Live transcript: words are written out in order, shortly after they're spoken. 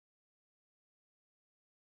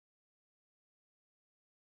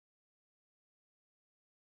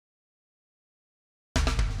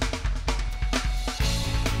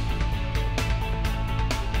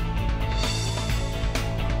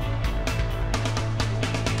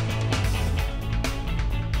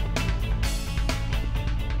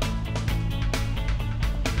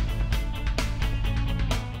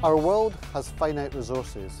Our world has finite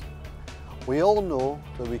resources. We all know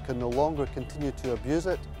that we can no longer continue to abuse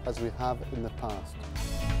it as we have in the past.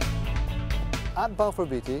 At Balfour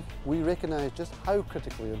Beatty, we recognise just how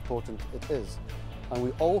critically important it is, and we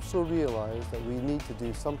also realise that we need to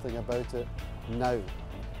do something about it now.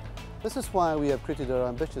 This is why we have created our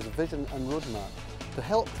ambitious vision and roadmap to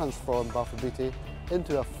help transform Balfour Beatty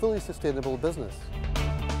into a fully sustainable business.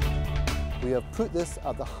 We have put this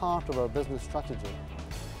at the heart of our business strategy.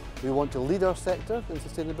 We want to lead our sector in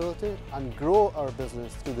sustainability and grow our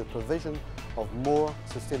business through the provision of more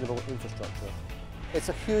sustainable infrastructure. It's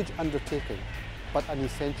a huge undertaking, but an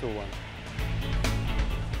essential one.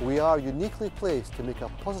 We are uniquely placed to make a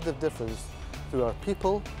positive difference through our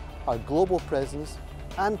people, our global presence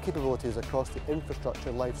and capabilities across the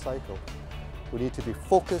infrastructure life cycle. We need to be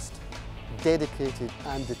focused, dedicated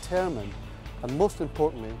and determined, and most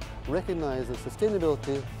importantly, recognise that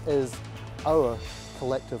sustainability is our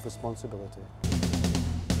collective responsibility.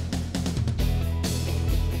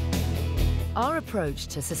 Our approach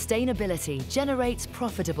to sustainability generates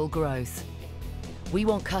profitable growth. We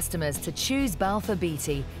want customers to choose Balfour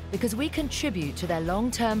Beatty because we contribute to their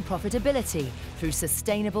long-term profitability through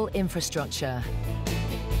sustainable infrastructure.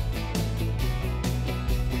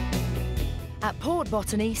 At Port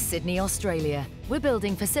Botany, Sydney, Australia, we're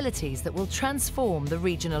building facilities that will transform the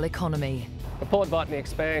regional economy. The Port Botany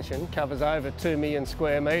expansion covers over 2 million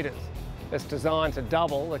square metres. It's designed to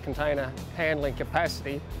double the container handling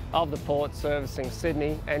capacity of the port servicing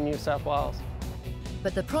Sydney and New South Wales.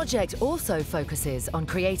 But the project also focuses on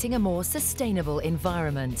creating a more sustainable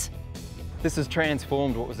environment. This has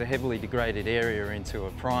transformed what was a heavily degraded area into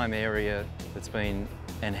a prime area that's been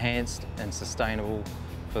enhanced and sustainable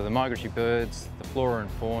for the migratory birds, the flora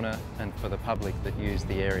and fauna, and for the public that use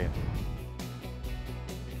the area.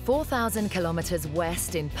 4,000 kilometres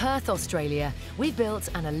west in Perth, Australia, we've built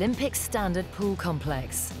an Olympic standard pool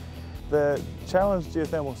complex. The Challenge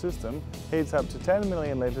geothermal system heats up to 10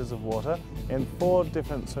 million litres of water in 4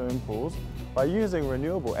 different swimming pools. By using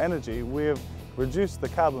renewable energy, we have reduced the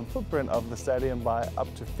carbon footprint of the stadium by up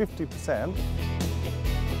to 50%.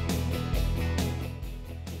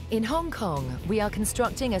 In Hong Kong, we are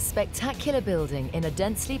constructing a spectacular building in a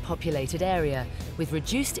densely populated area with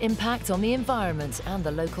reduced impact on the environment and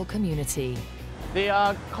the local community.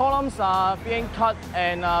 The columns are being cut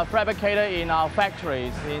and fabricated in our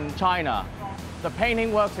factories in China. The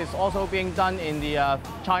painting work is also being done in the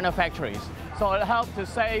China factories. So it helps to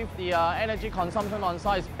save the energy consumption on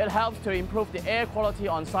site. It helps to improve the air quality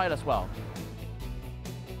on site as well.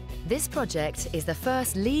 This project is the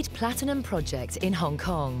first LEED Platinum project in Hong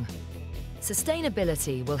Kong.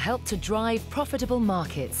 Sustainability will help to drive profitable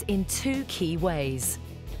markets in 2 key ways.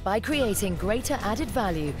 By creating greater added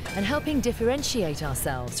value and helping differentiate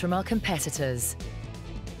ourselves from our competitors.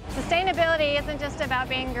 Sustainability isn't just about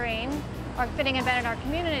being green or fitting in better in our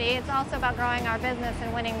community, it's also about growing our business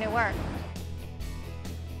and winning new work.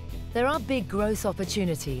 There are big growth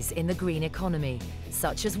opportunities in the green economy,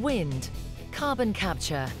 such as wind, carbon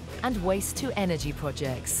capture and waste-to-energy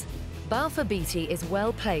projects. Balfour Beatty is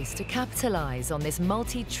well placed to capitalise on this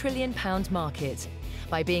multi-trillion-pound market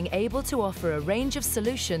by being able to offer a range of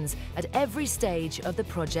solutions at every stage of the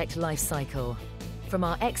project lifecycle. From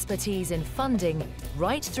our expertise in funding,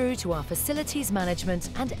 right through to our facilities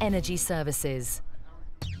management and energy services.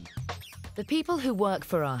 The people who work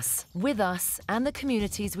for us, with us, and the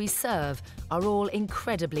communities we serve are all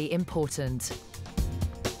incredibly important.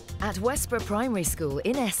 At Westborough Primary School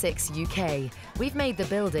in Essex, UK, we've made the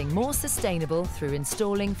building more sustainable through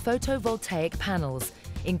installing photovoltaic panels,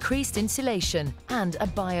 increased insulation and a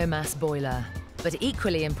biomass boiler. But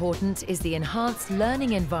equally important is the enhanced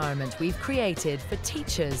learning environment we've created for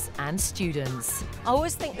teachers and students. I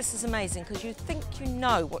always think this is amazing because you think you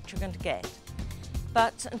know what you're going to get.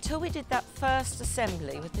 But until we did that first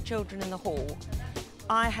assembly with the children in the hall,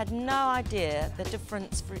 I had no idea the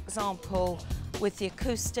difference, for example, with the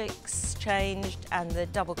acoustics changed and the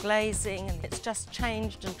double glazing, and it's just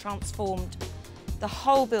changed and transformed the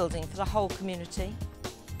whole building for the whole community.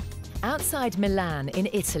 Outside Milan in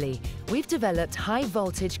Italy, we've developed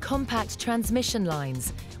high-voltage compact transmission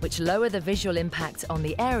lines which lower the visual impact on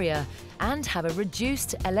the area and have a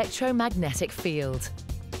reduced electromagnetic field.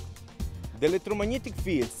 The electromagnetic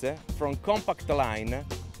fields from compact line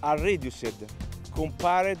are reduced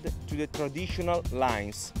compared to the traditional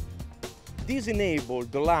lines. This enables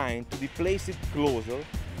the line to be placed closer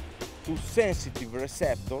to sensitive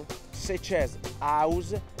receptors such as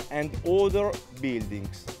houses and other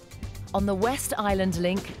buildings. On the West Island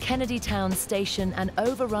Link Kennedy Town Station and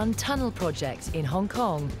Overrun Tunnel project in Hong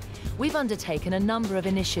Kong, we've undertaken a number of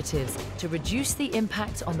initiatives to reduce the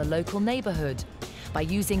impact on the local neighbourhood by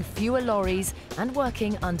using fewer lorries and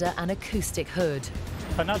working under an acoustic hood.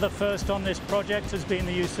 Another first on this project has been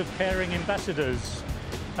the use of caring ambassadors.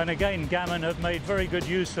 And again, Gammon have made very good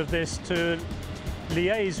use of this to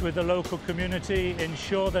liaise with the local community,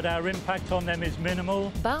 ensure that our impact on them is minimal.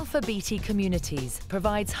 Balfour Beatty Communities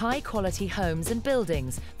provides high-quality homes and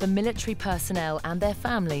buildings for military personnel and their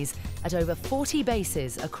families at over 40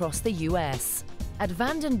 bases across the US. At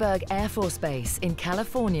Vandenberg Air Force Base in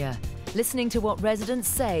California, listening to what residents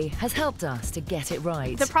say has helped us to get it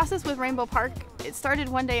right. The process with Rainbow Park, it started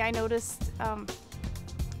one day. I noticed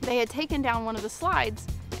they had taken down one of the slides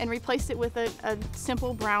and replaced it with a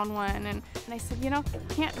simple brown one. And I said, you know,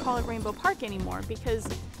 can't call it Rainbow Park anymore because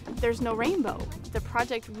there's no rainbow. The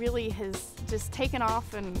project really has just taken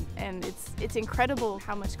off, and it's incredible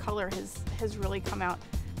how much color has really come out.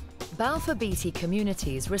 Balfour Beatty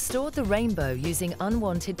Communities restored the rainbow using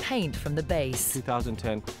unwanted paint from the base. In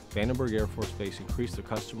 2010, Vandenberg Air Force Base increased their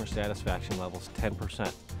customer satisfaction levels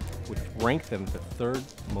 10%, which ranked them the third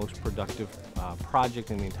most productive project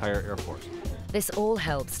in the entire Air Force. This all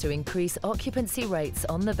helps to increase occupancy rates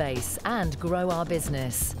on the base and grow our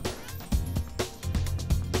business.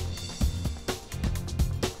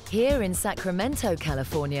 Here in Sacramento,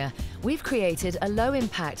 California, we've created a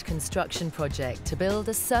low-impact construction project to build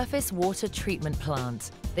a surface water treatment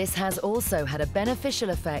plant. This has also had a beneficial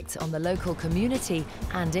effect on the local community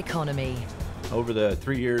and economy. Over the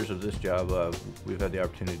 3 years of this job, we've had the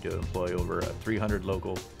opportunity to employ over 300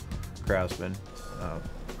 local craftsmen,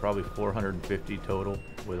 probably 450 total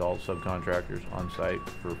with all subcontractors on site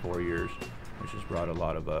for 4 years, which has brought a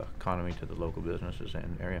lot of economy to the local businesses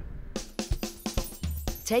and area.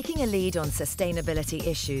 Taking a lead on sustainability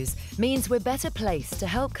issues means we're better placed to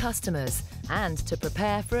help customers and to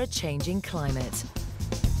prepare for a changing climate.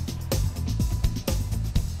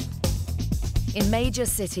 In major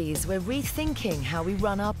cities, we're rethinking how we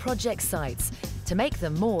run our project sites to make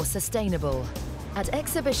them more sustainable. At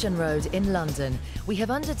Exhibition Road in London, we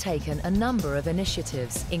have undertaken a number of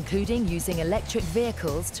initiatives, including using electric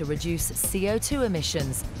vehicles to reduce CO2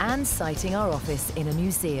 emissions and siting our office in a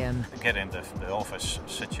museum. Getting the office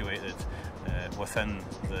situated within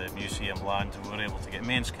the museum land, and we were able to get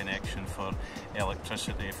mains connection for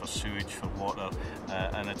electricity, for sewage, for water,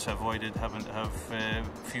 and it's avoided having to have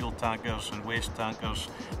fuel tankers and waste tankers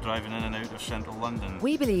driving in and out of central London.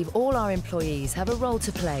 We believe all our employees have a role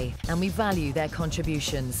to play, and we value their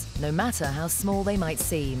contributions, no matter how small they might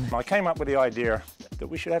seem. I came up with the idea that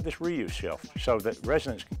we should have this reuse shelf so that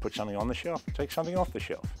residents can put something on the shelf, take something off the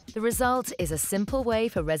shelf. The result is a simple way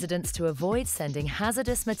for residents to avoid sending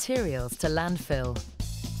hazardous materials to landfill.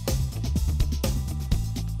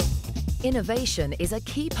 Innovation is a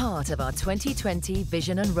key part of our 2020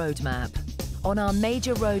 vision and roadmap. On our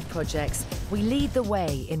major road projects, we lead the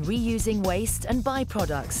way in reusing waste and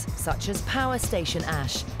byproducts such as power station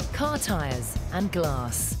ash, car tyres and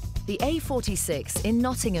glass. The A46 in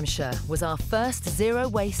Nottinghamshire was our first zero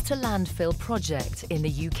waste to landfill project in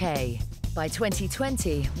the UK. By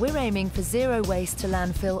 2020, we're aiming for zero waste to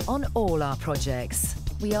landfill on all our projects.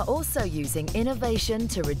 We are also using innovation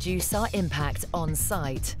to reduce our impact on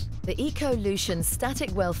site. The Ecolution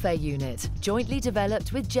Static Welfare Unit, jointly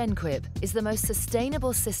developed with GenQuip, is the most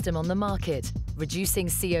sustainable system on the market, reducing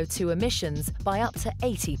CO2 emissions by up to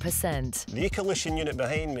 80%. The Ecolution unit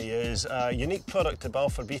behind me is a unique product to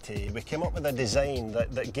Balfour Beatty. We came up with a design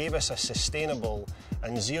that gave us a sustainable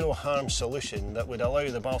and zero harm solution that would allow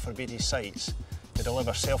the Balfour Beatty sites to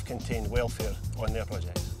deliver self-contained welfare on their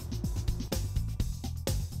projects.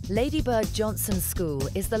 Ladybird Johnson School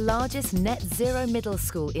is the largest net zero middle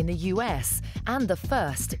school in the US and the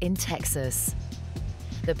first in Texas.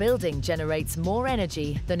 The building generates more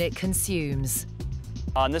energy than it consumes.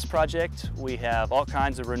 On this project, we have all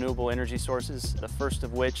kinds of renewable energy sources, the first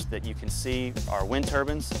of which that you can see are wind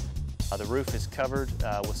turbines. The roof is covered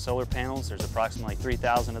with solar panels. There's approximately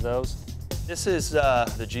 3,000 of those. This is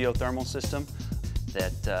the geothermal system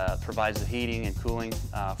that provides the heating and cooling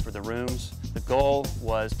for the rooms. The goal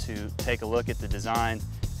was to take a look at the design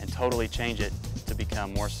and totally change it to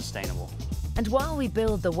become more sustainable. And while we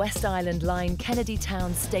build the West Island Line Kennedy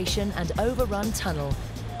Town Station and Overrun Tunnel,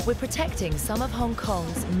 we're protecting some of Hong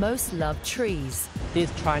Kong's most loved trees.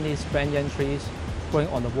 These Chinese banyan trees growing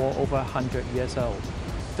on the wall over 100 years old.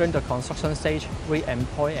 During the construction stage, we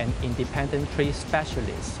employ an independent tree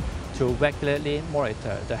specialist to regularly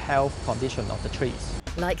monitor the health condition of the trees.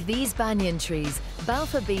 Like these banyan trees,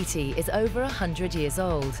 Balfour Beatty is over 100 years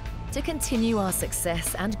old. To continue our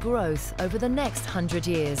success and growth over the next 100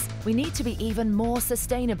 years, we need to be even more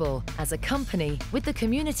sustainable as a company with the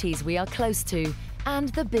communities we are close to and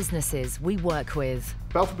the businesses we work with.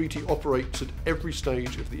 Balfour Beatty operates at every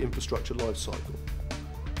stage of the infrastructure life cycle.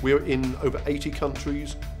 We are in over 80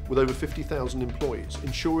 countries with over 50,000 employees,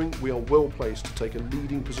 ensuring we are well placed to take a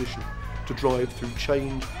leading position to drive through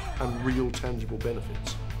change and real tangible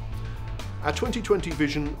benefits. Our 2020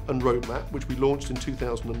 vision and roadmap, which we launched in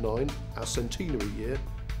 2009, our centenary year,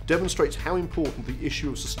 demonstrates how important the issue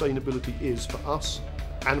of sustainability is for us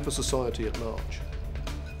and for society at large.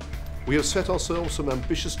 We have set ourselves some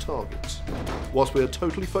ambitious targets. Whilst we are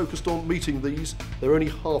totally focused on meeting these, they're only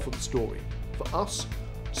half of the story. For us,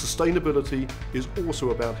 sustainability is also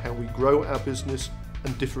about how we grow our business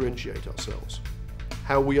and differentiate ourselves,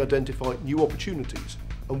 how we identify new opportunities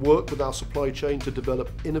and work with our supply chain to develop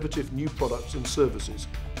innovative new products and services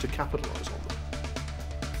to capitalise on them.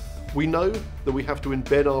 We know that we have to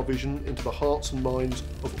embed our vision into the hearts and minds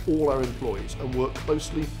of all our employees and work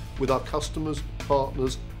closely with our customers,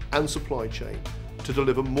 partners and supply chain to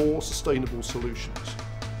deliver more sustainable solutions.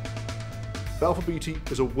 Balfour Beatty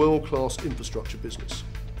is a world-class infrastructure business,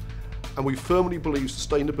 and we firmly believe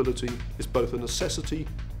sustainability is both a necessity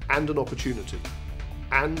and an opportunity,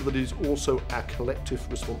 and that it is also our collective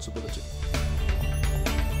responsibility.